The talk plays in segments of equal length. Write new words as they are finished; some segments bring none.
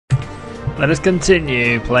let us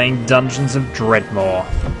continue playing Dungeons of Dredmor.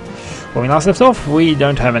 When we last left off, we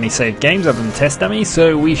don't have any saved games other than test dummy,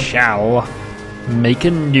 so we shall make a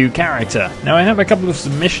new character. Now I have a couple of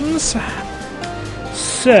submissions,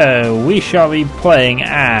 so we shall be playing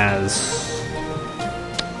as...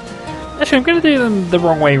 Actually, I'm going to do them the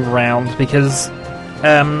wrong way round because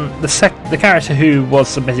the character who was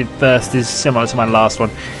submitted first is similar to my last one,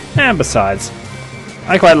 and besides,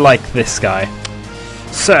 I quite like this guy.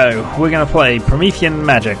 So, we're going to play Promethean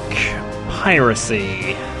Magic,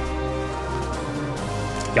 Piracy,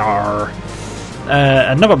 Yar,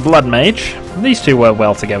 another Blood Mage. These two work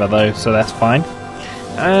well together though, so that's fine.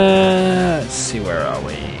 Let's see, where are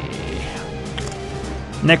we?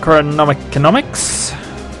 Necromancer,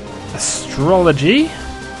 Astrology,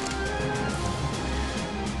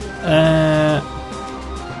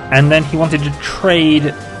 and then he wanted to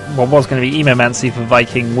trade what was going to be Emomancy for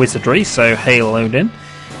Viking Wizardry, so hail Odin.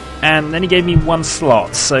 And then he gave me one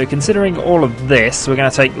slot, so considering all of this, we're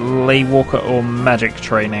going to take Laywalker or Magic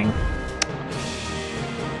Training.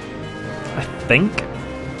 I think.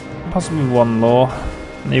 Possibly one law.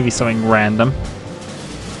 Maybe something random.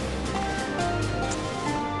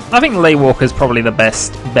 I think Laywalker is probably the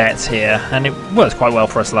best bet here, and it worked quite well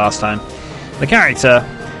for us last time. The character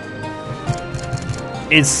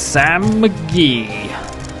is Sam McGee.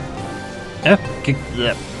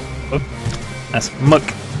 That's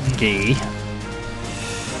McGee.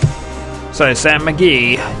 So, Sam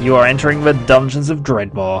McGee, you are entering the Dungeons of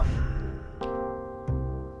Dredmor.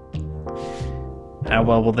 How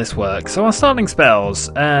well will this work? So, our starting spells,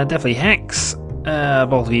 definitely Hex,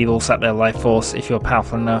 Bolt of Evil, sap their life force if you're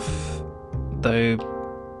powerful enough, though.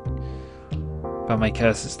 But my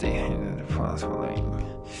curses do.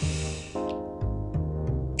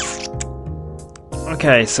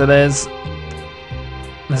 Okay, so there's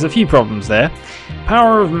a few problems there.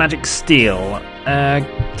 Power of Magic Steel.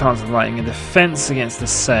 Chance of lighting and defense against the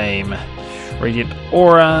same. Radiant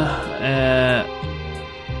Aura.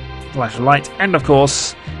 Flash of Light. And of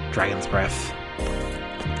course, Dragon's Breath.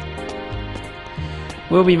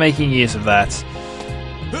 We'll be making use of that.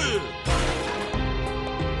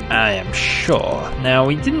 I am sure. Now,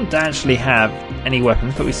 we didn't actually have any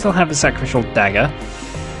weapons, but we still have the Sacrificial Dagger.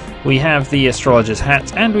 We have the Astrologer's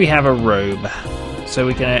Hat, and we have a robe. So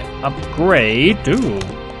we can upgrade... Ooh.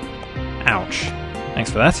 Ouch. Thanks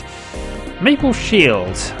for that. Maple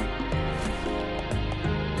Shield.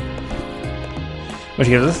 Which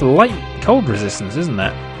gives us light cold resistance, isn't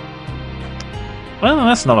that? Well,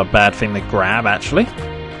 that's not a bad thing to grab, actually.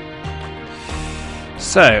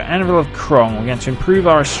 So, Anvil of Krong. We're going to improve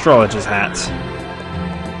our Astrologer's Hat.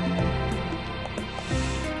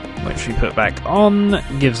 Which we put back on,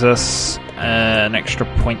 gives us an extra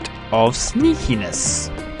point of sneakiness.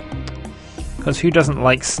 Because who doesn't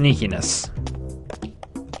like sneakiness?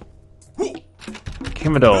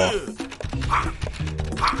 Kimador.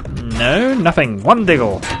 No, nothing. One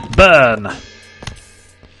diggle. Burn.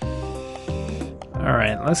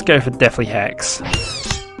 Alright, let's go for Deathly Hex.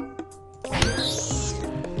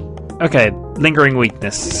 Okay, Lingering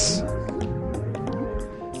Weakness.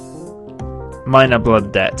 Minor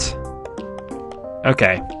Blood Debt.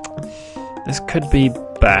 Okay. This could be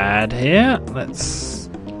bad here. Let's...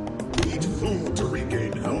 Eat food to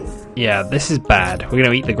regain health. Yeah, this is bad. We're going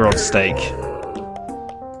to eat the grilled steak.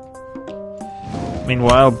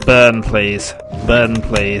 Meanwhile, burn please. Burn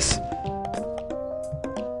please.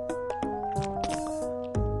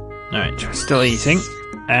 Alright, we're still eating.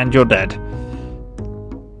 And you're dead.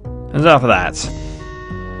 And after that.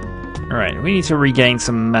 Alright, we need to regain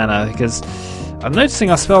some mana because I'm noticing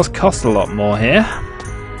our spells cost a lot more here.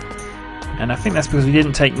 And I think that's because we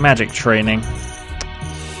didn't take magic training.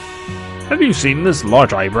 Have you seen this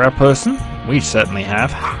large eyebrow person? We certainly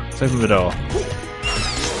have. Let's open the door.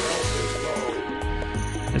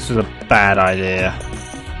 This was a bad idea.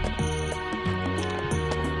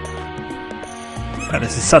 Oh,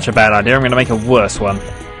 this is such a bad idea, I'm going to make a worse one.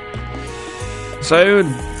 So...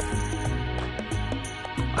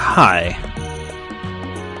 Hi.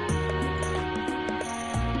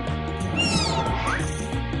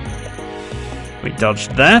 We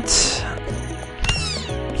dodged that.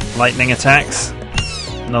 Lightning attacks.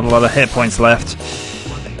 Not a lot of hit points left.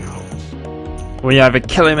 We either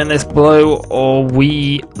kill him in this blow or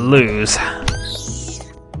we lose.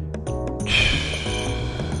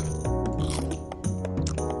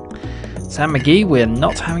 Sam McGee, we're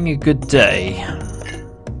not having a good day.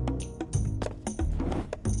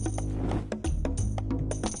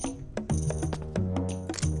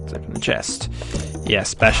 Let's open the chest.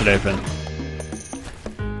 Yes, bash it open.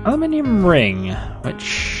 Aluminium ring,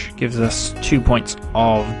 which gives us 2 points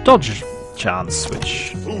of dodge chance,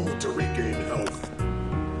 which... Food to regain health.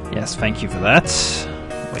 Yes, thank you for that.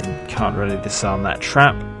 We can't really disarm that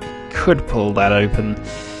trap. Could pull that open.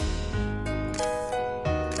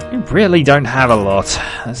 We really don't have a lot.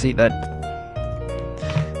 Let's eat that.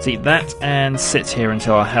 Let's eat that and sit here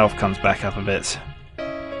until our health comes back up a bit.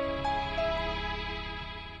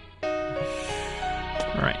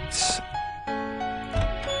 Right.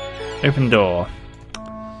 Open door.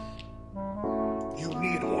 You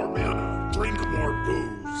need more mana. Drink more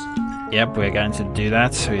booze. Yep, we're going to do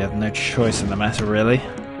that. We have no choice in the matter, really.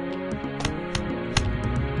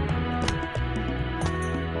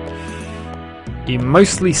 You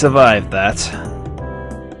mostly survived that.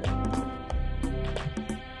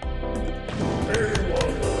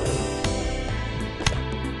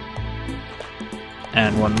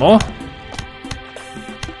 And one more.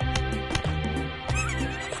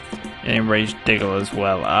 Enraged Diggle as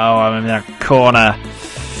well. Oh, I'm in a corner.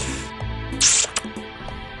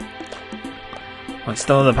 I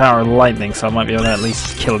still have the power of lightning, so I might be able to at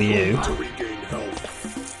least kill you.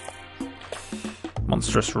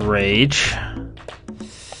 Monstrous Rage.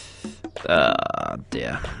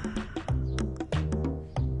 Dear.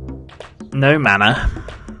 No mana.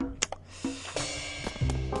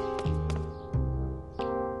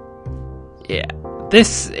 Yeah,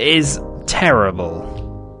 this is terrible.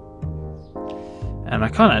 And I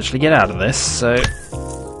can't actually get out of this, so...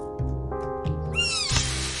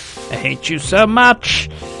 I hate you so much!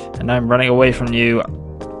 And I'm running away from you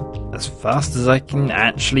as fast as I can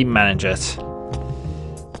actually manage it.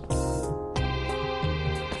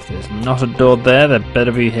 If there's not a door there, there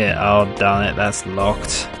better be here. Oh, darn it, that's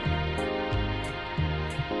locked.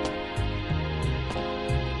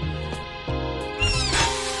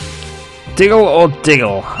 Diggle or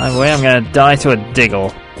Diggle? Either way, I'm going to die to a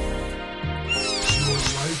Diggle.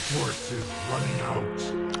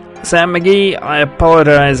 Sam McGee, I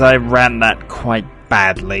apologise, I ran that quite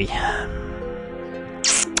badly.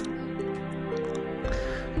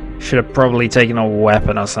 Should have probably taken a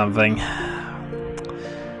weapon or something.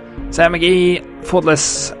 Sam McGee,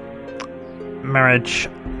 faultless marriage,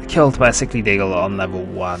 killed by a sickly Diggle on level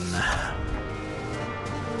 1.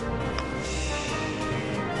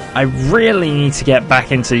 I really need to get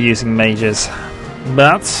back into using mages,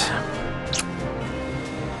 but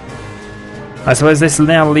I suppose this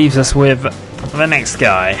now leaves us with the next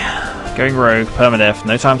guy. Going rogue, permadeath,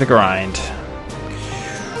 no time to grind.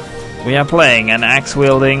 We are playing an dual axe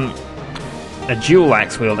wielding,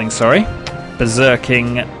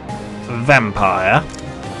 berserking vampire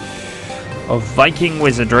of Viking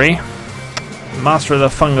wizardry, master of the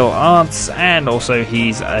fungal arts, and also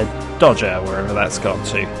he's a dodger, wherever that's gone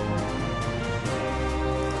to.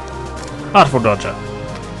 Artful dodger.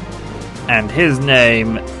 And his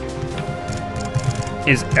name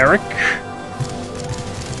is Eric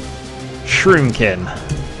Shroomkin.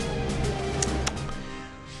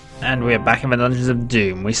 And we're back in the Dungeons of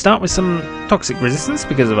Doom. We start with some toxic resistance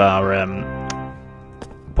because of our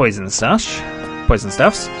poison stuffs.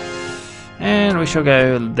 And we shall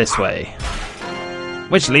go this way,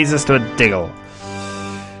 which leads us to a Diggle.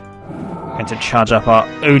 We're going to charge up our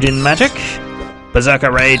Odin magic,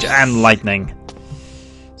 Berserker Rage, and Lightning.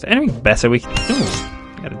 Is there anything better we can... Ooh,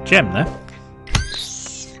 got a gem there.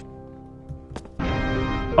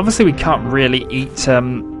 Obviously we can't really eat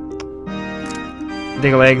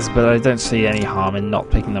Diggle eggs, but I don't see any harm in not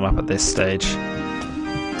picking them up at this stage.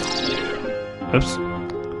 Oops.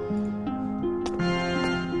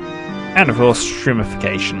 And of course,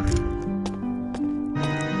 Shroomification.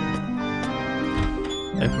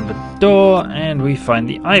 Open the door, and we find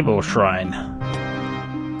the Eyeball Shrine.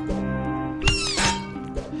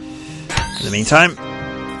 In the meantime,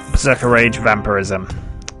 Berserker Rage, Vampirism.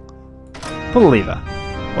 Pull the lever.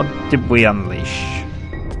 What did we unleash?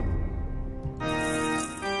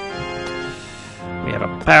 We have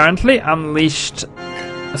apparently unleashed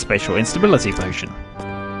a spatial instability potion.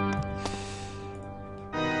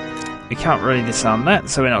 We can't really disarm that,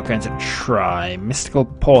 so we're not going to try. Mystical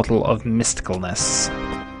Portal of Mysticalness.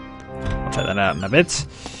 I'll check that out in a bit.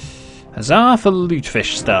 Huzzah for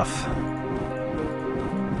lootfish stuff.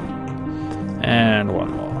 And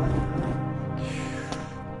one more.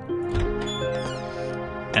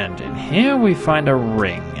 And in here we find a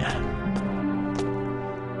ring.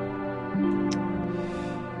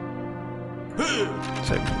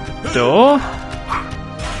 So, door.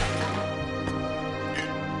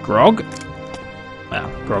 Grog. Well,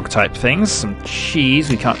 grog type things. Some cheese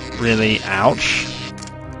we can't really... Ouch.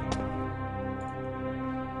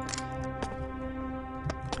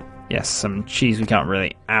 Yes, some cheese we can't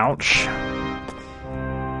really... Ouch.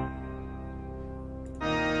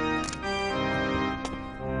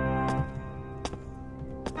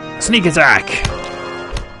 Sneak attack!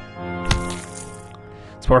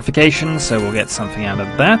 Sporification, so we'll get something out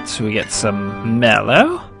of that. We get some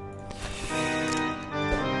mellow.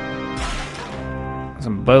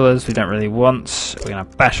 Some bolas we don't really want. We're going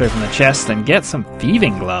to bash open the chest and get some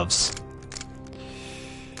thieving gloves.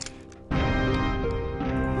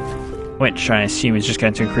 Which I assume is just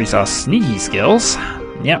going to increase our sneaky skills.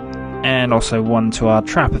 Yep. And also 1 to our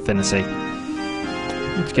trap affinity.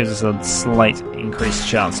 Which gives us a slight increased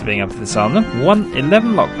chance of being able to disarm them.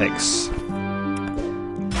 11 lockpicks.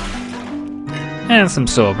 And some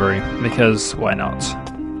Sorbery, because why not?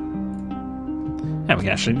 And we can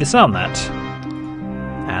actually disarm that.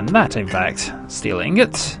 And that, in fact. Steel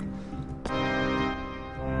ingot.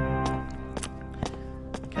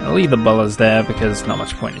 Okay, I'll leave the bullers there because not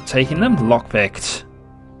much point in taking them. Lockpicked.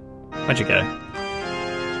 Where'd you go?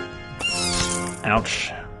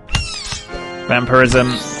 Ouch.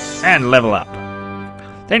 Vampirism. And level up.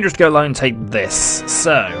 Dangerous to go alone, take this.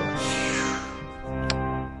 So.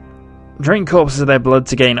 Drain corpses of their blood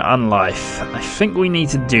to gain unlife. I think we need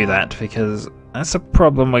to do that because that's a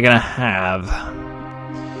problem we're going to have.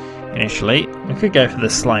 Initially, we could go for the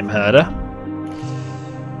slime herder.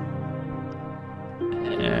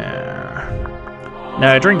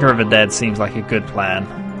 No, Drinker of the Dead seems like a good plan.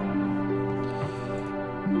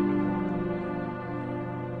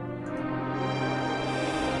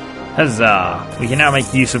 Huzzah! We can now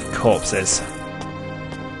make use of corpses.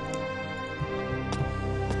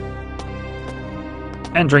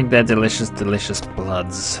 And drink their delicious, delicious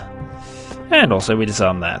bloods. And also we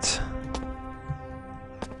disarm that.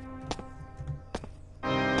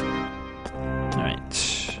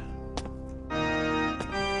 Right.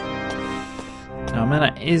 Our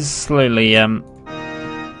mana is slowly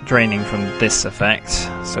draining from this effect,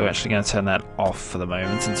 so we're actually going to turn that off for the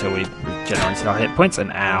moment until we've regenerated our hit points.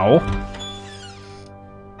 And ow!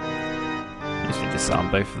 Usually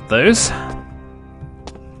disarm both of those.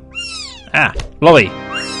 Ah! Lolly!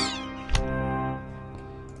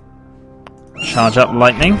 Charge up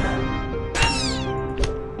lightning. Your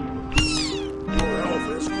health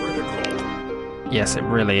is critical. Yes, it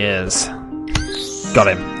really is. Got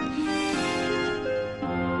him.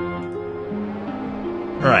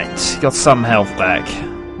 Right, got some health back.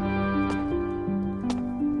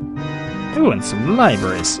 Ooh, and some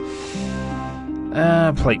libraries.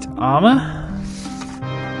 Plate armor.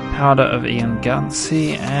 Powder of Ian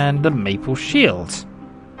Gunsey and the Maple Shield.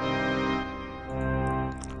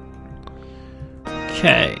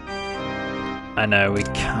 Okay. I know we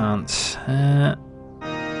can't.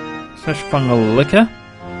 Fresh fungal liquor.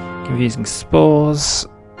 Confusing spores.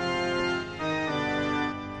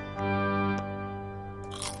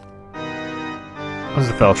 What does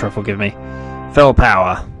the fell truffle give me? Fell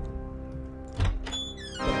power.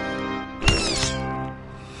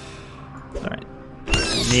 Alright.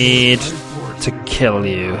 Need to kill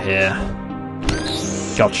you here.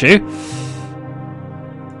 Got you.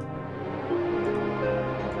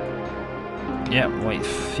 Yep, wait a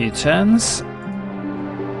few turns.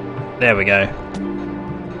 There we go.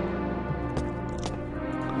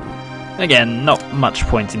 Again, not much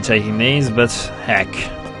point in taking these, but heck,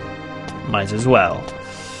 might as well.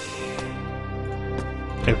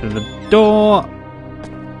 Open the door.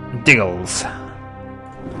 Diggles.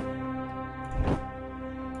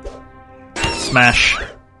 Smash.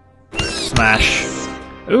 Smash.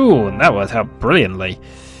 Ooh, that worked out brilliantly.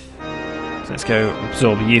 So let's go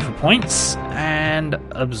absorb you for points, and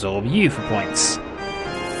absorb you for points.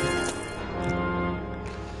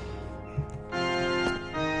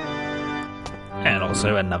 And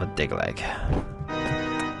also another dig leg.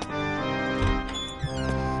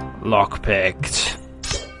 Lockpicked.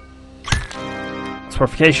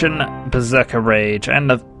 Purification, Berserker Rage, and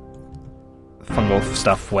the fungal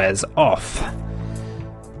stuff wears off.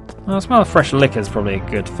 Well, the smell of fresh liquor is probably a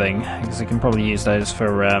good thing, because you can probably use those for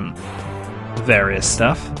various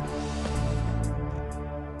stuff.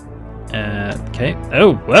 Okay.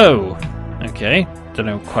 Oh, whoa! Okay. Don't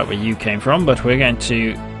know quite where you came from, but we're going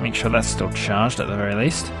to make sure that's still charged at the very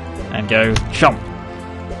least. And go chomp.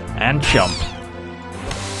 And chomp.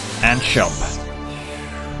 And chomp.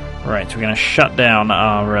 Right, we're going to shut down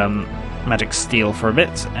our magic steel for a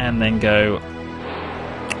bit, and then go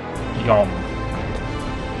yom.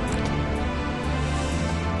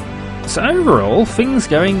 So overall, things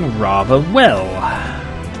going rather well,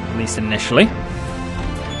 at least initially.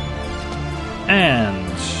 And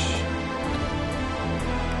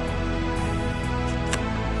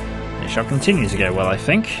it shall continue to go well, I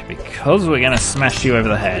think, because we're going to smash you over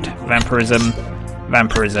the head. Vampirism,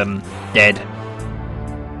 vampirism, dead.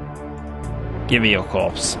 Give me your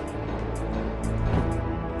corpse.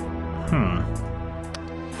 You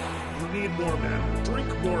need more mana. Drink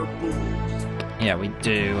more booze. Yeah, we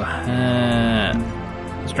do.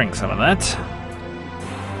 Let's drink some of that.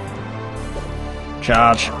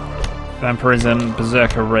 Charge. Vampirism,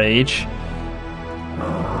 Berserker Rage.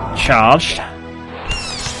 Charged.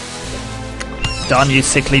 Done, you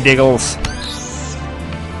sickly diggles.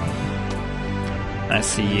 I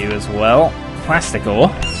see you as well. Plastic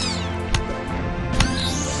ore.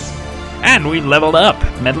 And we leveled up.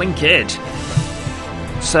 Meddling Kid.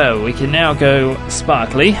 So, we can now go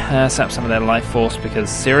sparkly. Sap some of their life force because,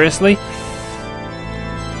 seriously.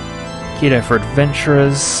 Keto for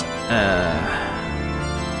adventurers.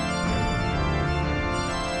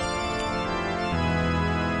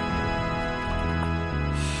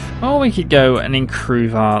 Or we could go and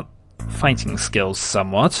improve our fighting skills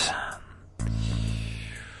somewhat.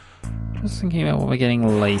 Just thinking about what we're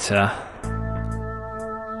getting later.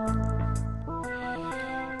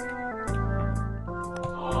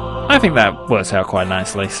 I think that works out quite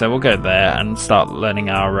nicely, so we'll go there and start learning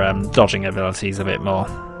our dodging abilities a bit more.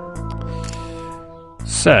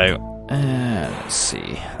 So, let's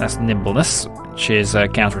see. That's nimbleness, which is a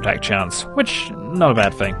counterattack chance, which not a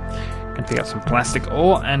bad thing. Going to pick up some plastic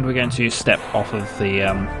ore, and we're going to step off of the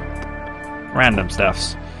random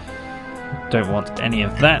stuffs. Don't want any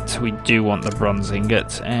of that. We do want the bronze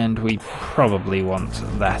ingot, and we probably want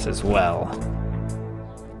that as well.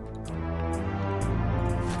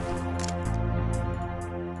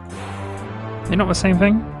 They're not the same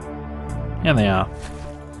thing? Yeah, they are.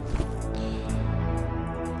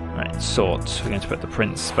 Right, swords. We're going to put the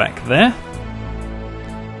prince back there.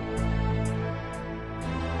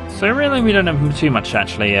 So really, we don't have too much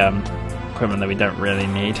actually equipment that we don't really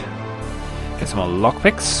need. Get some more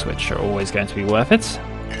lockpicks, which are always going to be worth it.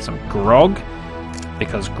 Some grog,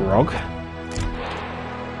 because grog.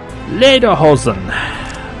 Lederhosen.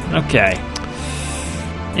 Okay.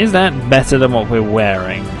 Is that better than what we're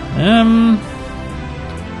wearing?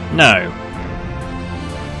 No.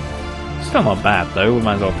 Still not bad though, we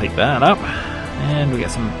might as well pick that up. And we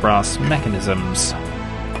get some brass mechanisms.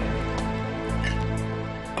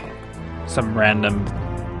 Some random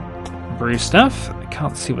brew stuff. I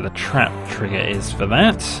can't see what the trap trigger is for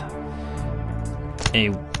that. A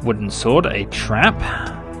wooden sword, a trap.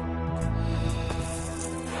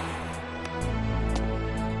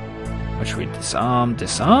 Which we disarm.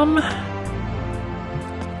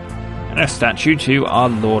 And a statue to our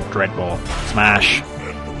Lord Dredmor. Smash.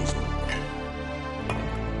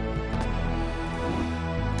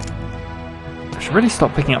 I should really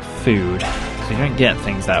stop picking up food, because you don't get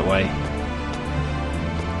things that way.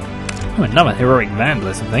 Oh, another heroic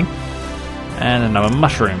vandalism thing. And another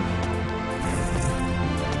mushroom.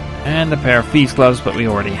 And a pair of thieves' gloves, but we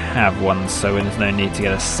already have one, so there's no need to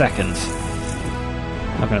get a second.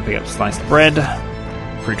 I'm going to pick up sliced bread.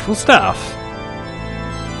 Fruitful stuff.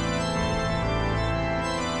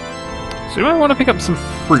 So we might want to pick up some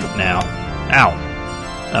fruit now. Ow.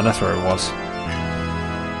 Oh, that's where it was.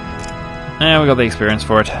 And we got the experience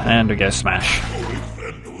for it, and we go smash.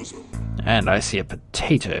 And I see a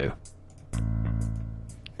potato.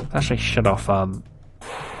 Let's actually shut off our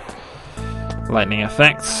lightning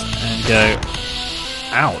effects and go.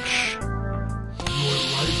 Ouch.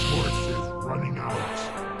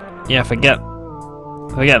 Yeah, forget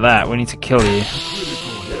that. We need to kill you.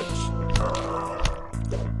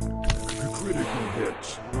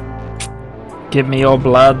 Give me your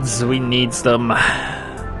bloods. We need them.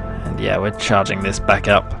 And yeah, we're charging this back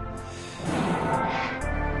up.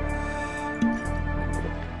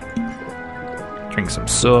 Drink some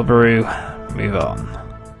sour brew. Move on.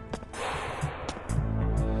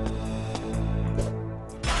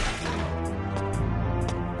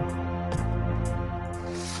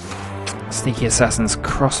 Sneaky Assassin's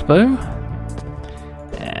Crossbow.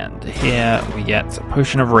 And here we get a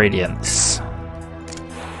Potion of Radiance.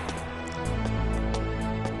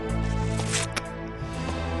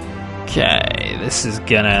 Okay, this is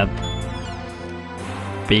gonna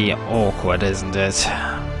be awkward, isn't it?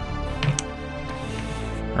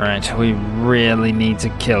 Right, we really need to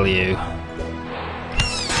kill you.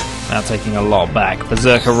 Now taking a lot back.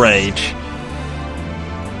 Berserker Rage.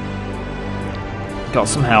 Got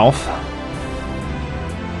some health.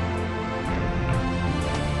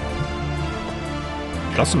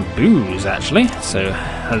 Got some booze, actually, so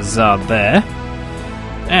huzzah there.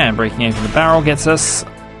 And breaking open the barrel gets us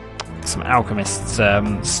some alchemist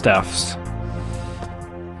stuffs.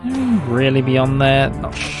 Really beyond there?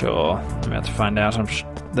 Not sure. I'm about to find out,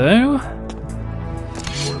 though.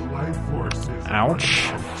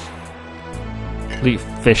 Ouch. Loot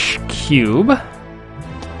fish cube.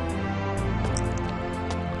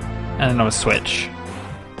 and another switch.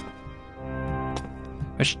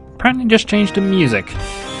 Which apparently just changed the music.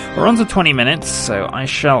 We're on to 20 minutes, so I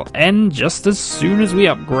shall end just as soon as we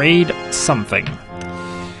upgrade something.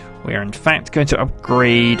 We are in fact going to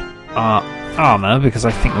upgrade our armor because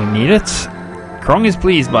I think we need it. Krong is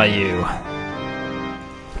pleased by you.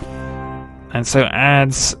 And so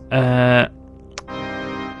adds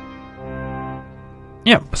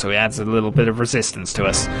so it adds a little bit of resistance to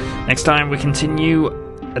us. Next time we continue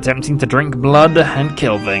attempting to drink blood and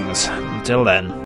kill things. Until then.